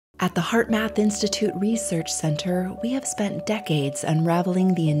At the HearthMath Institute Research Center, we have spent decades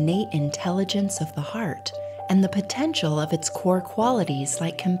unraveling the innate intelligence of the heart and the potential of its core qualities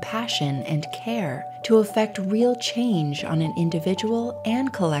like compassion and care to affect real change on an individual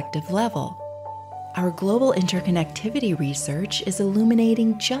and collective level. Our global interconnectivity research is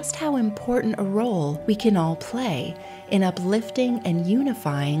illuminating just how important a role we can all play in uplifting and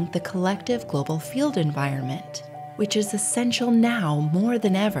unifying the collective global field environment, which is essential now more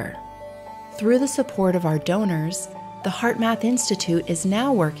than ever. Through the support of our donors, the HearthMath Institute is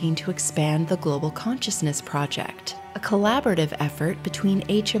now working to expand the Global Consciousness Project, a collaborative effort between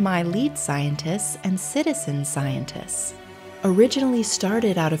HMI lead scientists and citizen scientists. Originally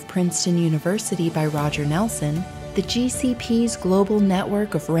started out of Princeton University by Roger Nelson, the GCP's global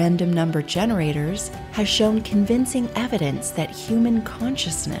network of random number generators has shown convincing evidence that human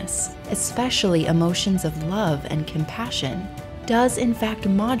consciousness, especially emotions of love and compassion, does in fact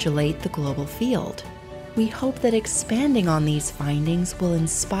modulate the global field. We hope that expanding on these findings will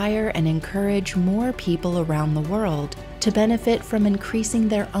inspire and encourage more people around the world to benefit from increasing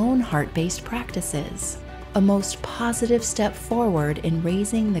their own heart-based practices, a most positive step forward in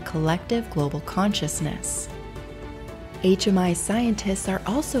raising the collective global consciousness. HMI scientists are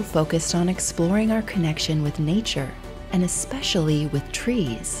also focused on exploring our connection with nature, and especially with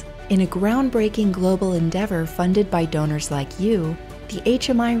trees. In a groundbreaking global endeavor funded by donors like you, the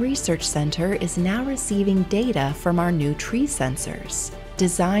HMI Research Center is now receiving data from our new tree sensors,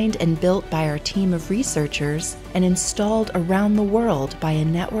 designed and built by our team of researchers and installed around the world by a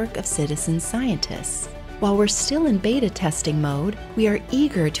network of citizen scientists. While we're still in beta testing mode, we are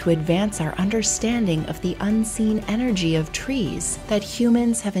eager to advance our understanding of the unseen energy of trees that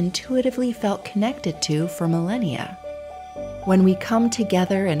humans have intuitively felt connected to for millennia. When we come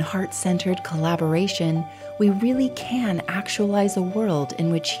together in heart-centered collaboration, we really can actualize a world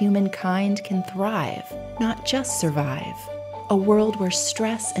in which humankind can thrive, not just survive. A world where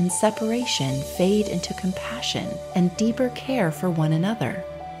stress and separation fade into compassion and deeper care for one another.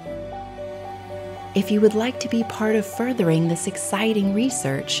 If you would like to be part of furthering this exciting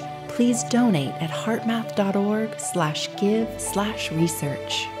research, please donate at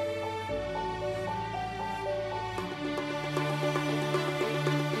heartmath.org/give/research.